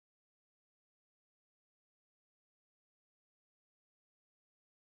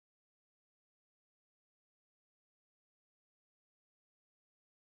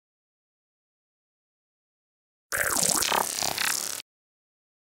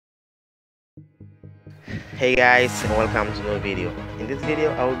Hey guys, and welcome to another video. In this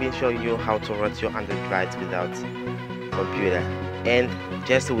video I will be showing you how to route your Android device without computer and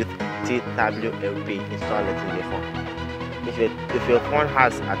just with TWRP installed in your phone. If your phone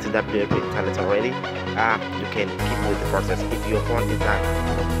has a TWRP installed already, you can keep with the process. If your phone is not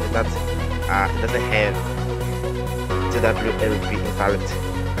doesn't have TWRP installed,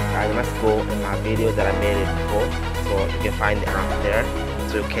 you must go in my video that I made it before, so you can find the app there,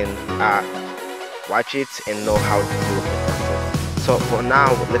 so you can watch it and know how to do the process. So for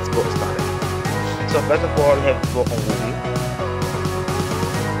now, let's go started. So first of all, you have to go on Google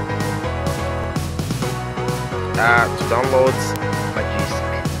to download Magisck.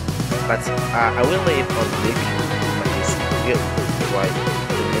 But I will leave on link Magisck here, why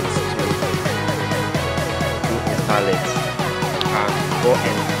you need to install it. Go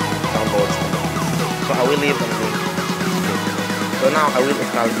and download Magisck. So I will leave on link. So now I will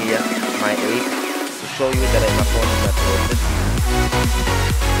install here my app to show you that my phone is not loaded.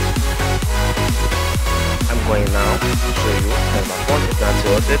 I'm going now to show you that my phone is not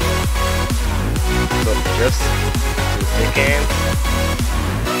loaded. So just 2 seconds.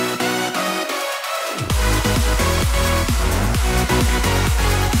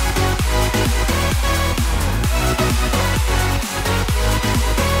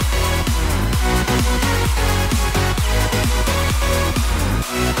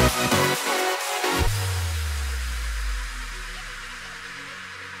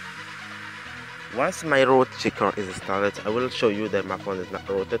 Once my root checker is installed, I will show you that my phone is not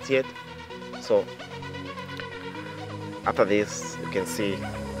rooted yet. So after this, you can see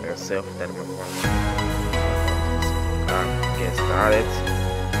yourself that my phone get started.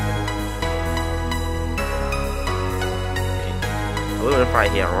 Okay. I will verify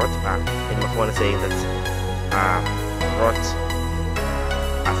here root, and my phone is saying that root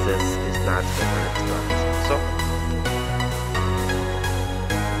access is not connected. So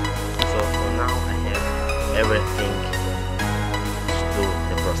now I have everything to do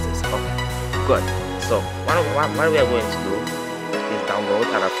the process. Okay, good. So what we are going to do is download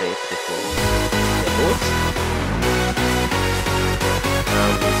our page before the boot,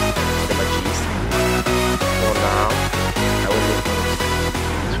 the Magisck. For now, I will look for the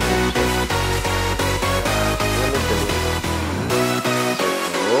description.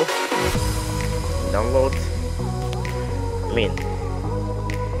 Download.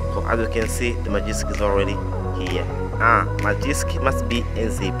 So as you can see, the Magisck is already here. Magisck must be in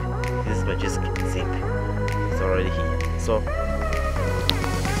zip. This is Magisck zip. It's already here. So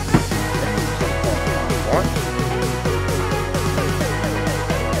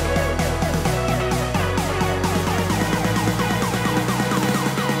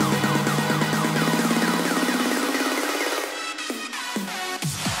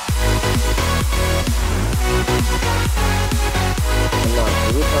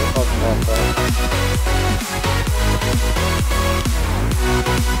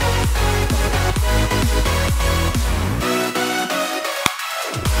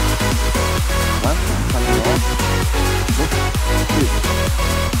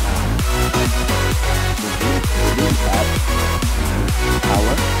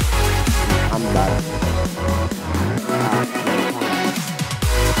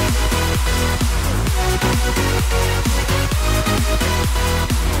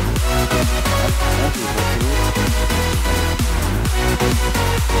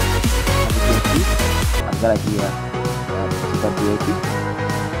ada lagi ya, TWRP.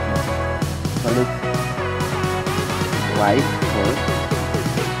 Lalu right first,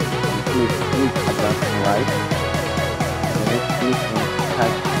 click advance right, and then click on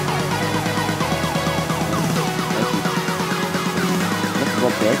touch. Let's go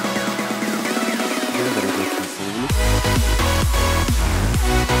back. Go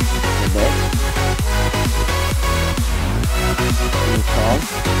back. Install.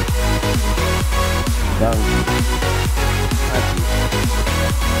 Download.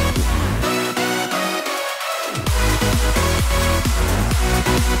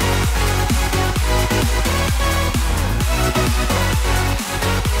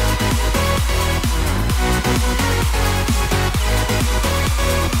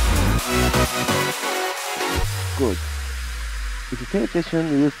 Good. If you pay attention,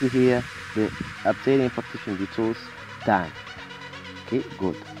 you will see here the updating partition details done. Okay,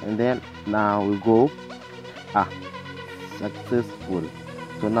 good. And then now we go successful.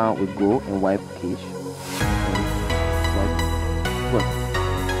 So now we go and wipe cache and wipe. Good.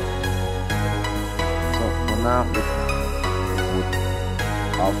 So for now let's put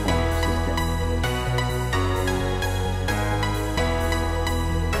our phone system.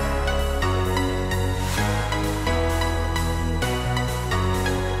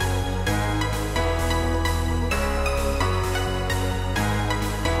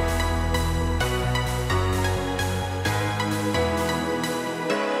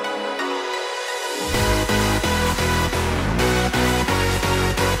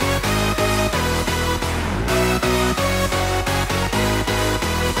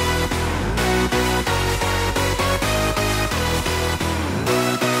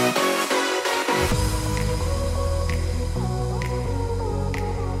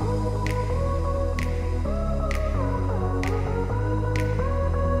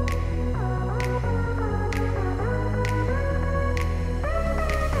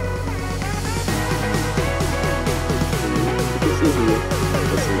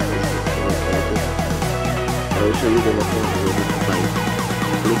 show you the lesson by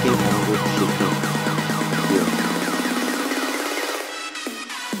clicking on the shaking here.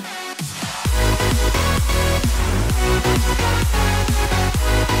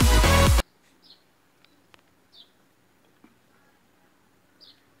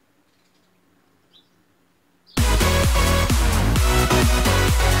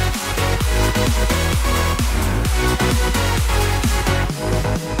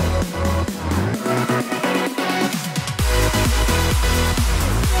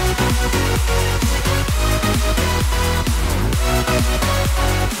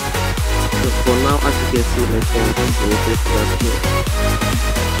 For now, as you can see, my phone is rotated just here.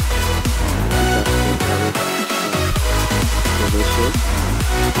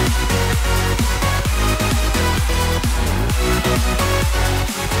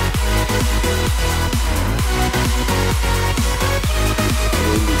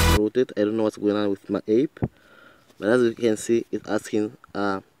 Rotate. I don't know what's going on with my ape, but as you can see, it's asking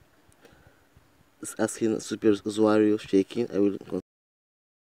super usuario shaking. I will